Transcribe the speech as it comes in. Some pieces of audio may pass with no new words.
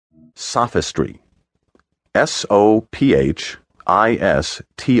Sophistry. Sophistry.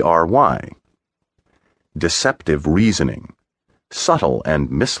 Deceptive reasoning. Subtle and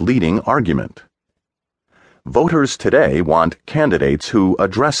misleading argument. Voters today want candidates who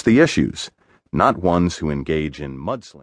address the issues, not ones who engage in mudslinging.